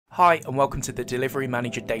Hi and welcome to the Delivery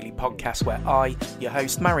Manager Daily podcast, where I, your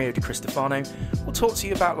host Mario De Cristofano, will talk to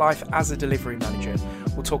you about life as a delivery manager.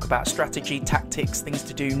 We'll talk about strategy, tactics, things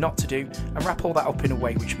to do, not to do, and wrap all that up in a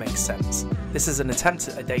way which makes sense. This is an attempt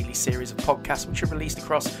at a daily series of podcasts which are released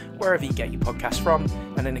across wherever you get your podcasts from,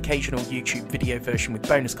 and an occasional YouTube video version with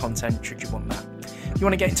bonus content should you want that. If you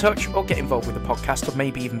want to get in touch or get involved with the podcast, or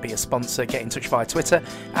maybe even be a sponsor, get in touch via Twitter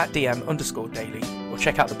at DM_daily, or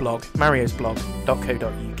check out the blog,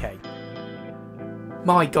 mariosblog.co.uk.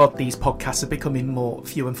 My God, these podcasts are becoming more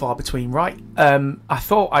few and far between, right? I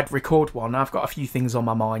thought I'd record one. I've got a few things on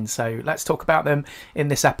my mind, so let's talk about them in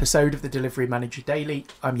this episode of the Delivery Manager Daily.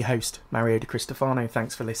 I'm your host, Mario De Cristofano.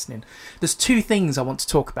 Thanks for listening. There's two things I want to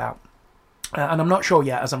talk about, and I'm not sure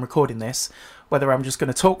yet as I'm recording this whether I'm just going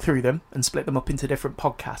to talk through them and split them up into different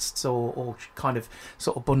podcasts or kind of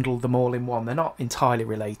sort of bundle them all in one. They're not entirely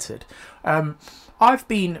related. I've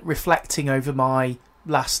been reflecting over my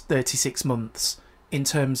last 36 months in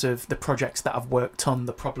terms of the projects that I've worked on,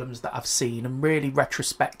 the problems that I've seen, and really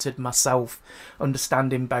retrospected myself,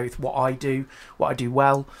 understanding both what I do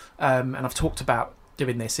well, and I've talked about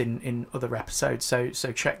doing this in other episodes, so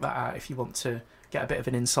check that out if you want to get a bit of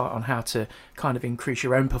an insight on how to kind of increase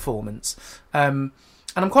your own performance. And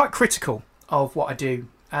I'm quite critical of what I do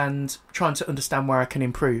and trying to understand where I can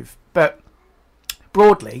improve. But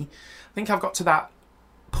broadly, I think I've got to that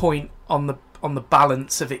point on the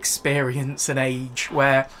balance of experience and age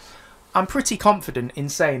where I'm pretty confident in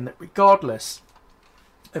saying that regardless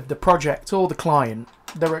of the project or the client,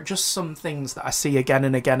 there are just some things that I see again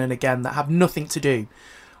and again and again that have nothing to do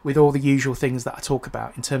with all the usual things that I talk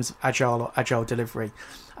about in terms of Agile or Agile delivery.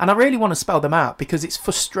 And I really want to spell them out because it's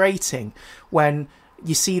frustrating when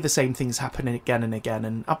you see the same things happening again and again.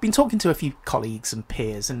 And I've been talking to a few colleagues and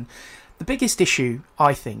peers, and the biggest issue,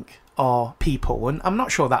 I think, are people. And I'm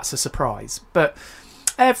not sure that's a surprise, but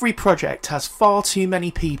every project has far too many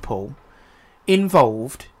people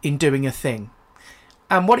involved in doing a thing.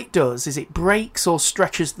 And what it does is it breaks or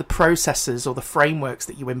stretches the processes or the frameworks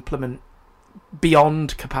that you implement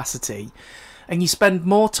beyond capacity, and you spend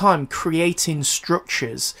more time creating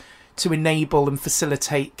structures to enable and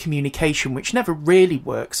facilitate communication, which never really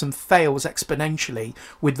works and fails exponentially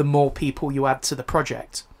with the more people you add to the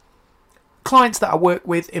project. Clients that I work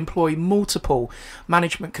with employ multiple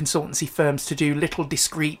management consultancy firms to do little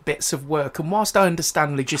discrete bits of work, and whilst I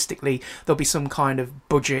understand logistically there'll be some kind of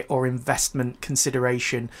budget or investment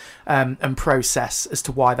consideration and process as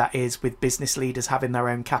to why that is, with business leaders having their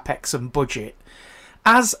own capex and budget.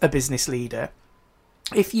 As a business leader,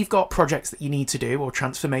 if you've got projects that you need to do or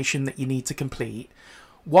transformation that you need to complete,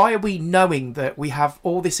 why are we knowing that we have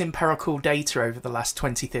all this empirical data over the last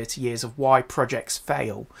 20, 30 years of why projects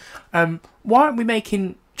fail? Why aren't we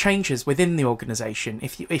making changes within the organisation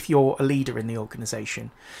if you're a leader in the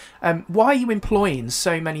organisation? Why are you employing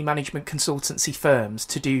so many management consultancy firms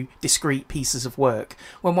to do discrete pieces of work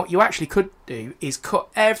when what you actually could do is cut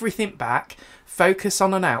everything back, focus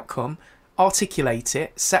on an outcome, articulate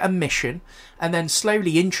it, set a mission, and then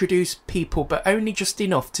slowly introduce people, but only just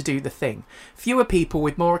enough to do the thing? Fewer people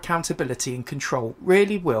with more accountability and control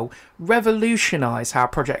really will revolutionise how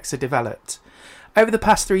projects are developed. Over the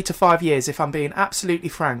past 3 to 5 years, if I'm being absolutely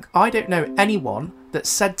frank, I don't know anyone that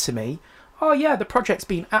said to me, oh yeah, the project's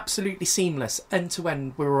been absolutely seamless, end to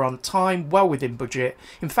end, we were on time, well within budget,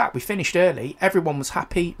 in fact we finished early, everyone was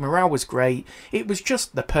happy, morale was great, it was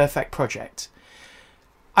just the perfect project.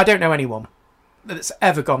 I don't know anyone that's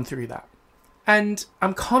ever gone through that. And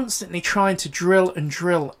I'm constantly trying to drill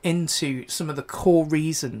into some of the core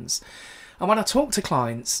reasons. And when I talk to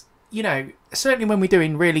clients, you know, certainly when we're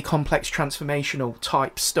doing really complex transformational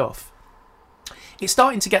type stuff, it's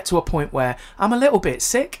starting to get to a point where I'm a little bit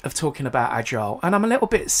sick of talking about Agile, and I'm a little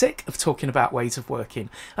bit sick of talking about ways of working,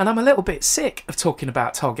 and I'm a little bit sick of talking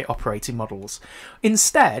about target operating models.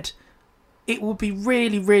 Instead, it would be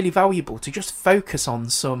really, really valuable to just focus on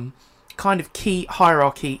some kind of key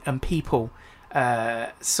hierarchy and people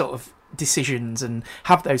sort of decisions and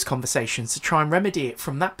have those conversations to try and remedy it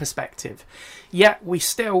from that perspective. Yet we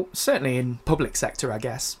still, certainly in public sector, I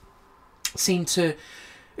guess, seem to,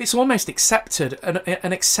 it's almost accepted,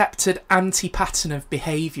 an accepted anti-pattern of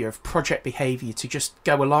behaviour, of project behaviour, to just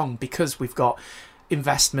go along because we've got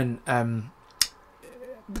investment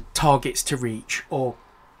targets to reach, or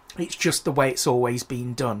it's just the way it's always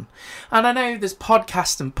been done. And I know there's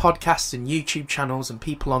podcasts and YouTube channels and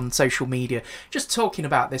people on social media just talking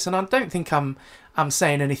about this, and I don't think I'm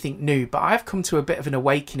saying anything new, but I've come to a bit of an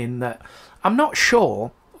awakening that I'm not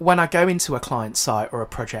sure when I go into a client site or a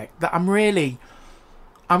project that I'm really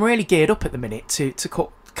geared up at the minute to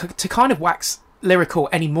kind of wax lyrical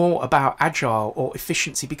anymore about agile or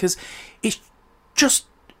efficiency because it's just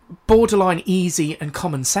borderline easy and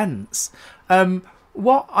common sense.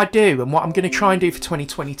 What I do and what I'm going to try and do for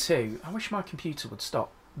 2022, I wish my computer would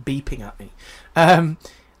stop beeping at me.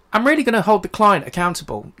 I'm really going to hold the client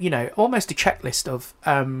accountable, almost a checklist of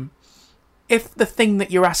if the thing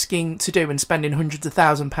that you're asking to do and spending hundreds of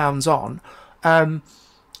 £1,000s on,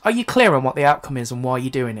 are you clear on what the outcome is and why you're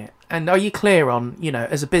doing it? And are you clear on,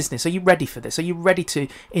 as a business, are you ready for this? Are you ready to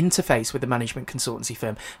interface with the management consultancy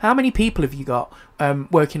firm? How many people have you got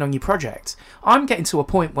working on your project? I'm getting to a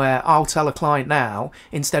point where I'll tell a client now,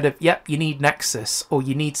 instead of, yep, you need Nexus or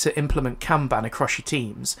you need to implement Kanban across your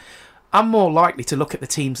teams, I'm more likely to look at the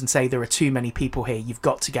teams and say there are too many people here, you've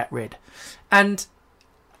got to get rid. And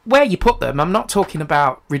where you put them, I'm not talking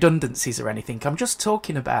about redundancies or anything, I'm just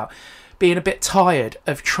talking about being a bit tired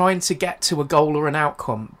of trying to get to a goal or an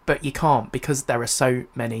outcome, but you can't because there are so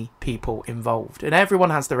many people involved and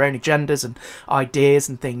everyone has their own agendas and ideas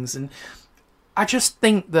and things. And I just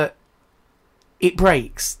think that it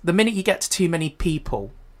breaks. The minute you get to too many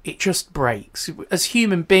people, it just breaks. As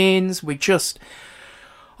human beings, we just...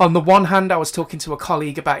 On the one hand, I was talking to a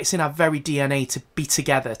colleague about it's in our very DNA to be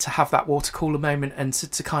together, to have that water cooler moment and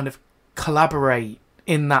to kind of collaborate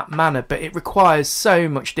in that manner, but it requires so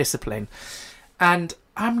much discipline. And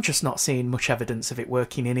I'm just not seeing much evidence of it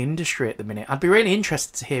working in industry at the minute. I'd be really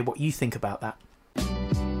interested to hear what you think about that.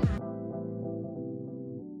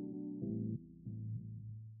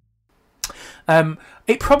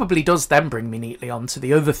 It probably does then bring me neatly on to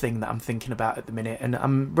the other thing that I'm thinking about at the minute, and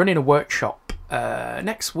I'm running a workshop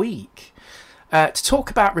next week to talk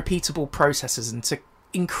about repeatable processes and to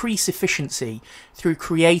increase efficiency through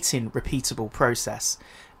creating repeatable process.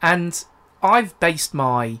 And I've based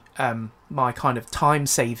my my kind of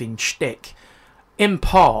time-saving shtick in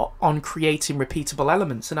part on creating repeatable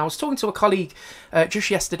elements. And I was talking to a colleague just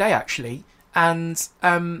yesterday actually, and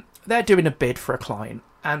they're doing a bid for a client.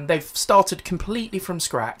 And they've started completely from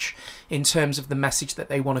scratch in terms of the message that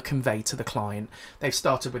they want to convey to the client. They've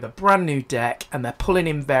started with a brand new deck and they're pulling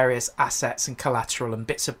in various assets and collateral and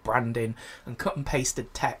bits of branding and cut and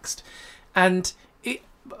pasted text. And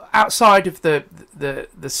outside of the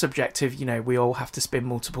subject of, we all have to spin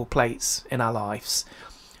multiple plates in our lives,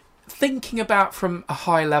 thinking about from a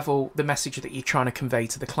high level the message that you're trying to convey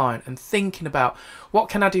to the client and thinking about what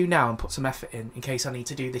can I do now and put some effort in case I need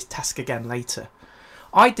to do this task again later.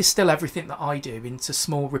 I distill everything that I do into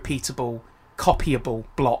small, repeatable, copyable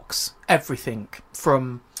blocks. Everything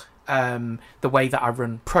from the way that I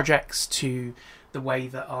run projects to the way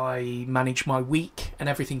that I manage my week and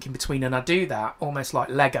everything in between. And I do that almost like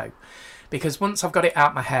Lego, because once I've got it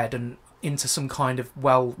out my head and into some kind of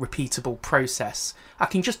repeatable process, I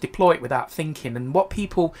can just deploy it without thinking. And what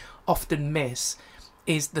people often miss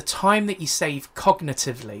is the time that you save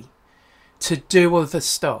cognitively to do other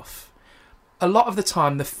stuff. A lot of the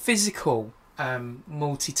time, the physical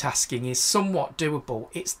multitasking is somewhat doable.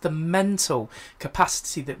 It's the mental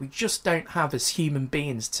capacity that we just don't have as human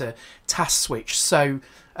beings to task switch so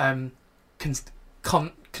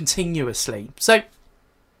continuously. So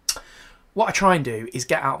what I try and do is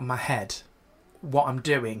get out of my head what I'm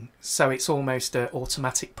doing, so it's almost an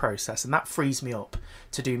automatic process, and that frees me up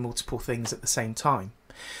to do multiple things at the same time.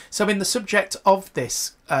 So in the subject of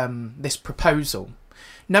this this proposal,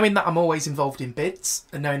 knowing that I'm always involved in bids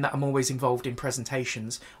and knowing that I'm always involved in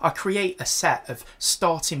presentations, I create a set of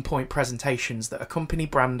starting point presentations that are company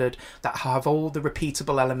branded, that have all the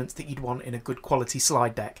repeatable elements that you'd want in a good quality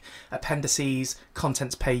slide deck, appendices,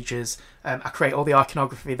 contents pages. I create all the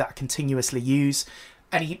iconography that I continuously use.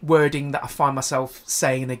 Any wording that I find myself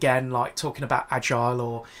saying again, like talking about Agile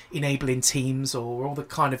or enabling teams or all the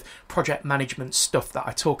kind of project management stuff that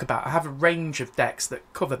I talk about. I have a range of decks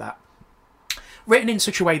that cover that. Written in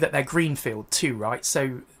such a way that they're greenfield too, right?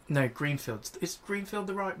 So, no, greenfield. Is greenfield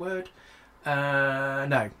the right word?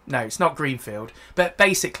 No, it's not greenfield. But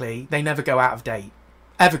basically, they never go out of date.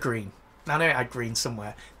 Evergreen. I know it had green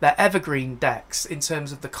somewhere. They're evergreen decks in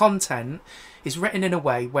terms of the content is written in a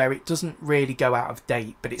way where it doesn't really go out of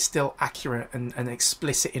date, but it's still accurate and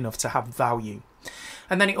explicit enough to have value.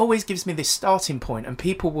 And then it always gives me this starting point, and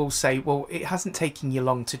people will say, well, it hasn't taken you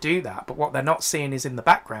long to do that. But what they're not seeing is in the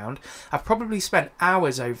background, I've probably spent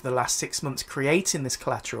hours over the last 6 months creating this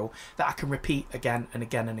collateral that I can repeat again and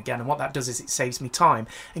again and again. And what that does is it saves me time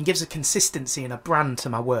and gives a consistency and a brand to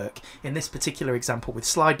my work. In this particular example with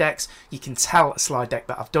slide decks, you can tell a slide deck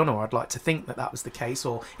that I've done, or I'd like to think that that was the case,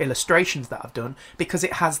 or illustrations that I've done, because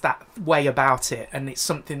it has that way about it. And it's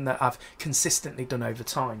something that I've consistently done over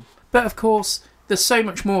time. But of course, there's so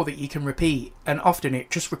much more that you can repeat, and often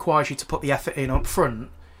it just requires you to put the effort in up front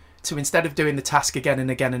to, instead of doing the task again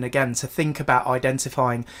and again and again, to think about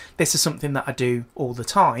identifying this is something that I do all the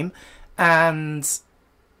time, and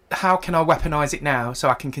how can I weaponize it now so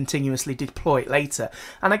I can continuously deploy it later?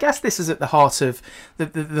 And I guess this is at the heart of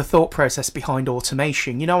the thought process behind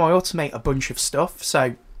automation. You know, I automate a bunch of stuff.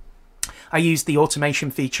 So I use the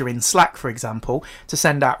automation feature in Slack, for example, to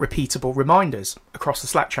send out repeatable reminders across the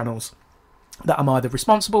Slack channels that I'm either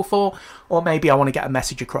responsible for, or maybe I want to get a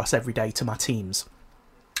message across every day to my teams.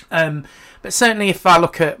 But certainly if I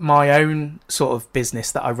look at my own sort of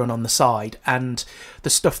business that I run on the side and the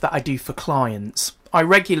stuff that I do for clients, I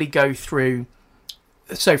regularly go through.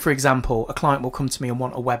 So for example, a client will come to me and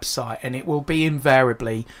want a website, and it will be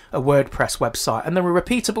invariably a WordPress website, and there are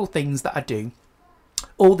repeatable things that I do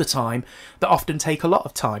all the time that often take a lot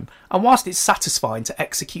of time. And whilst it's satisfying to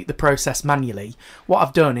execute the process manually, what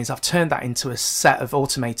I've done is I've turned that into a set of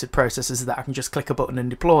automated processes that I can just click a button and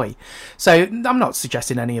deploy. So I'm not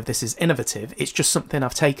suggesting any of this is innovative, it's just something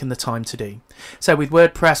I've taken the time to do. So with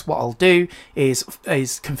WordPress, what I'll do is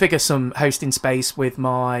configure some hosting space with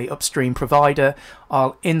my upstream provider.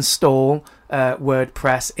 I'll install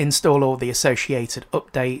WordPress, install all the associated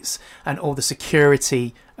updates and all the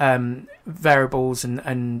security variables and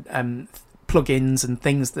plugins and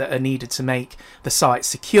things that are needed to make the site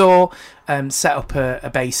secure, set up a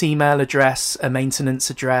base email address, a maintenance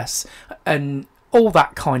address, and all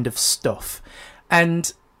that kind of stuff.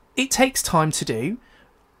 And it takes time to do.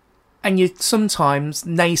 And you sometimes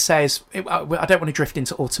naysayers, I don't want to drift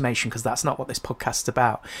into automation because that's not what this podcast's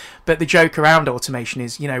about. But the joke around automation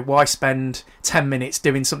is, you know, why spend 10 minutes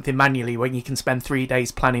doing something manually when you can spend 3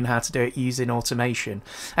 days planning how to do it using automation?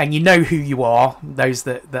 And you know who you are, those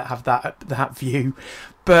that have that view.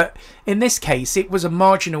 But in this case, it was a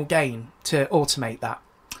marginal gain to automate that.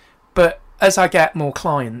 But as I get more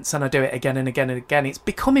clients and I do it again and again and again, it's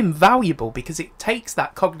become invaluable because it takes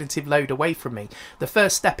that cognitive load away from me. The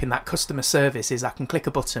first step in that customer service is I can click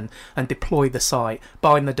a button and deploy the site,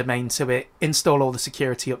 bind the domain to it, install all the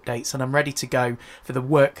security updates, and I'm ready to go for the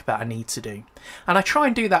work that I need to do. And I try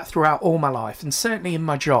and do that throughout all my life, and certainly in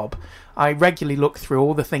my job. I regularly look through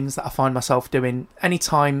all the things that I find myself doing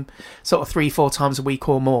anytime, sort of 3-4 times a week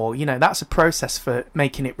or more. You know, that's a process for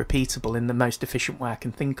making it repeatable in the most efficient way I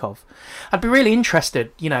can think of. I'd be really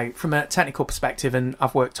interested, you know, from a technical perspective, and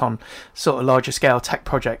I've worked on sort of larger scale tech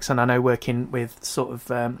projects, and I know working with sort of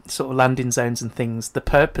landing zones and things, the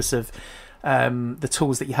purpose of the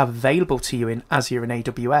tools that you have available to you in Azure and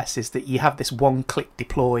AWS is that you have this one-click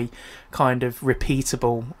deploy kind of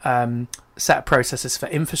repeatable set of processes for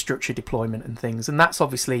infrastructure deployment and things, and that's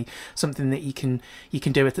obviously something that you can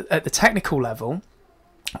do at the technical level.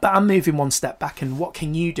 But I'm moving one step back, and what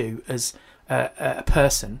can you do as a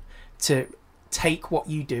person to take what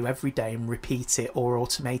you do every day and repeat it or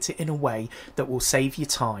automate it in a way that will save you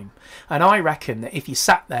time? And I reckon that if you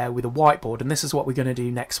sat there with a whiteboard, and this is what we're going to do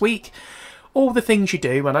next week, all the things you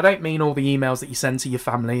do, and I don't mean all the emails that you send to your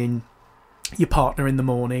family and your partner in the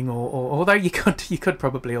morning, or although you could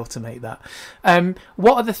probably automate that.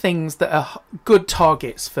 What are the things that are good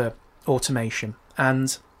targets for automation,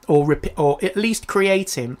 and or at least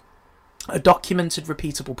creating a documented,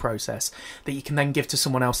 repeatable process that you can then give to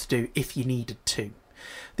someone else to do if you needed to?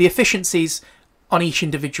 The efficiencies on each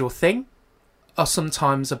individual thing are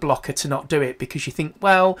sometimes a blocker to not do it, because you think,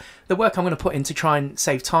 well, the work I'm going to put in to try and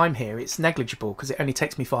save time here, it's negligible because it only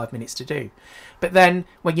takes me 5 minutes to do. But then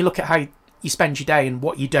when you look at how you spend your day and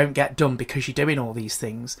what you don't get done because you're doing all these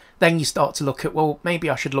things, then you start to look at, well, maybe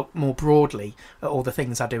I should look more broadly at all the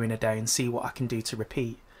things I do in a day and see what I can do to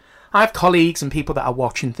repeat. I have colleagues and people that I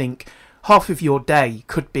watch and think half of your day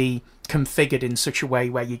could be configured in such a way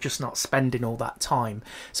where you're just not spending all that time.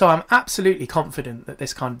 So I'm absolutely confident that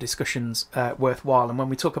this kind of discussion's worthwhile. And when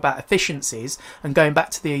we talk about efficiencies, and going back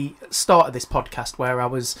to the start of this podcast where I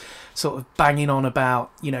was sort of banging on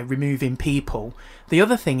about, you know, removing people, the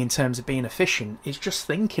other thing in terms of being efficient is just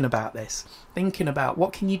thinking about this, thinking about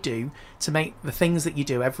what can you do to make the things that you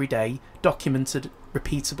do every day documented,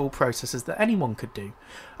 repeatable processes that anyone could do.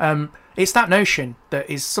 It's that notion that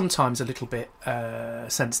is sometimes a little bit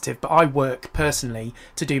sensitive, but I work personally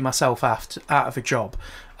to do myself out of a job.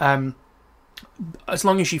 As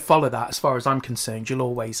long as you follow that, as far as I'm concerned, you'll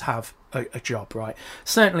always have a job, right?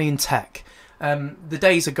 Certainly in tech. The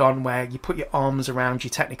days are gone where you put your arms around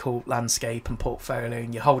your technical landscape and portfolio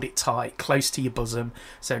and you hold it tight, close to your bosom,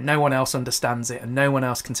 so no one else understands it and no one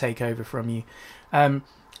else can take over from you. I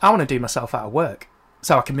want to do myself out of work.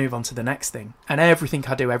 so I can move on to the next thing. And everything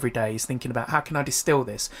I do every day is thinking about how can I distill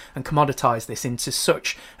this and commoditize this into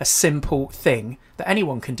such a simple thing that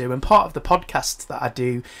anyone can do. And part of the podcasts that I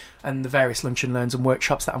do and the various lunch and learns and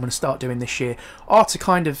workshops that I'm going to start doing this year are to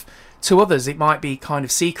kind of, to others it might be kind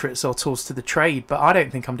of secrets or tools to the trade, but I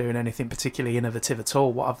don't think I'm doing anything particularly innovative at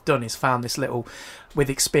all. What I've done is found this little, with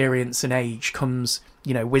experience and age comes,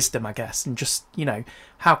 wisdom, I guess, and just,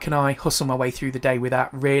 how can I hustle my way through the day without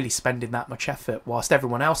really spending that much effort whilst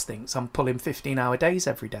everyone else thinks I'm pulling 15-hour days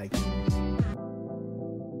every day.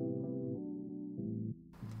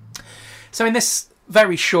 So in this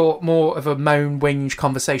very short, more of a moan, whinge,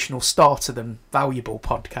 conversational starter than valuable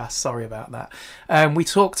podcast, sorry about that, we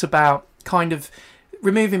talked about kind of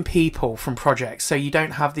removing people from projects so you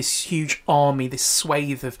don't have this huge army, this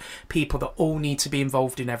swathe of people that all need to be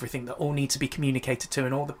involved in everything, that all need to be communicated to,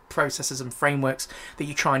 and all the processes and frameworks that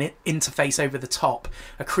you try and interface over the top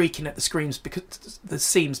are creaking at the seams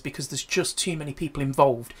because there's just too many people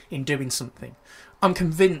involved in doing something. I'm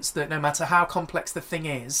convinced that no matter how complex the thing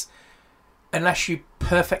is, unless you're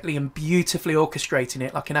perfectly and beautifully orchestrating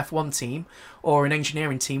it like an F1 team or an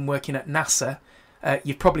engineering team working at NASA,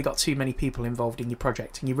 you've probably got too many people involved in your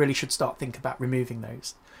project, and you really should start thinking about removing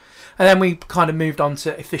those. And then we kind of moved on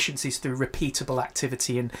to efficiencies through repeatable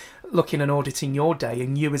activity and looking and auditing your day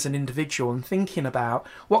and you as an individual and thinking about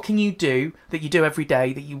what can you do that you do every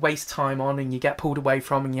day that you waste time on and you get pulled away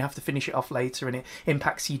from and you have to finish it off later and it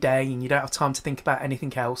impacts your day and you don't have time to think about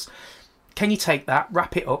anything else. Can you take that,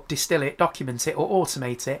 wrap it up, distill it, document it, or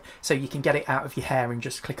automate it so you can get it out of your hair and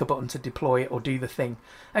just click a button to deploy it or do the thing?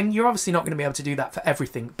 And you're obviously not going to be able to do that for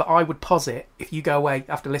everything, but I would posit, if you go away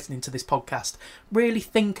after listening to this podcast, really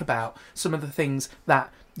think about some of the things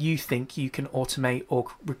that you think you can automate or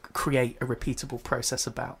create a repeatable process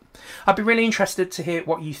about. I'd be really interested to hear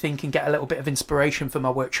what you think and get a little bit of inspiration for my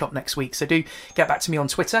workshop next week. So do get back to me on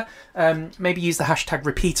Twitter. Maybe use the hashtag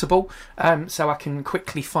repeatable so I can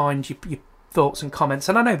quickly find your thoughts and comments.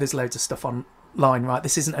 And I know there's loads of stuff online, right?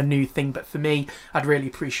 This isn't a new thing, but for me, I'd really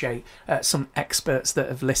appreciate some experts that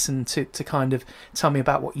have listened to kind of tell me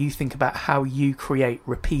about what you think about how you create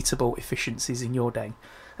repeatable efficiencies in your day.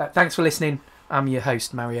 Thanks for listening. I'm your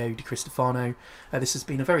host, Mario Di Cristofano. This has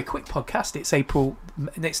been a very quick podcast. It's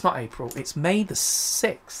May the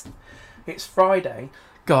 6th. It's Friday.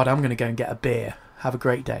 God, I'm going to go and get a beer. Have a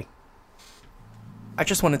great day. I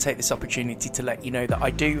just want to take this opportunity to let you know that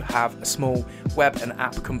I do have a small web and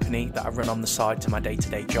app company that I run on the side to my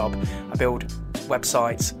day-to-day job. I build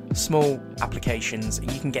websites, small applications, and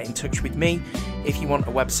you can get in touch with me if you want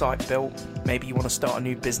a website built, maybe you want to start a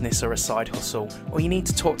new business or a side hustle, or you need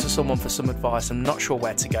to talk to someone for some advice and not sure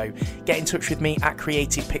where to go. Get in touch with me at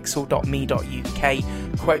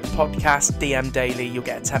creativepixel.me.uk, quote the podcast, DM daily, you'll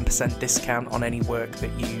get a 10% discount on any work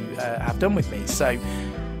that you have done with me, so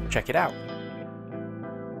check it out.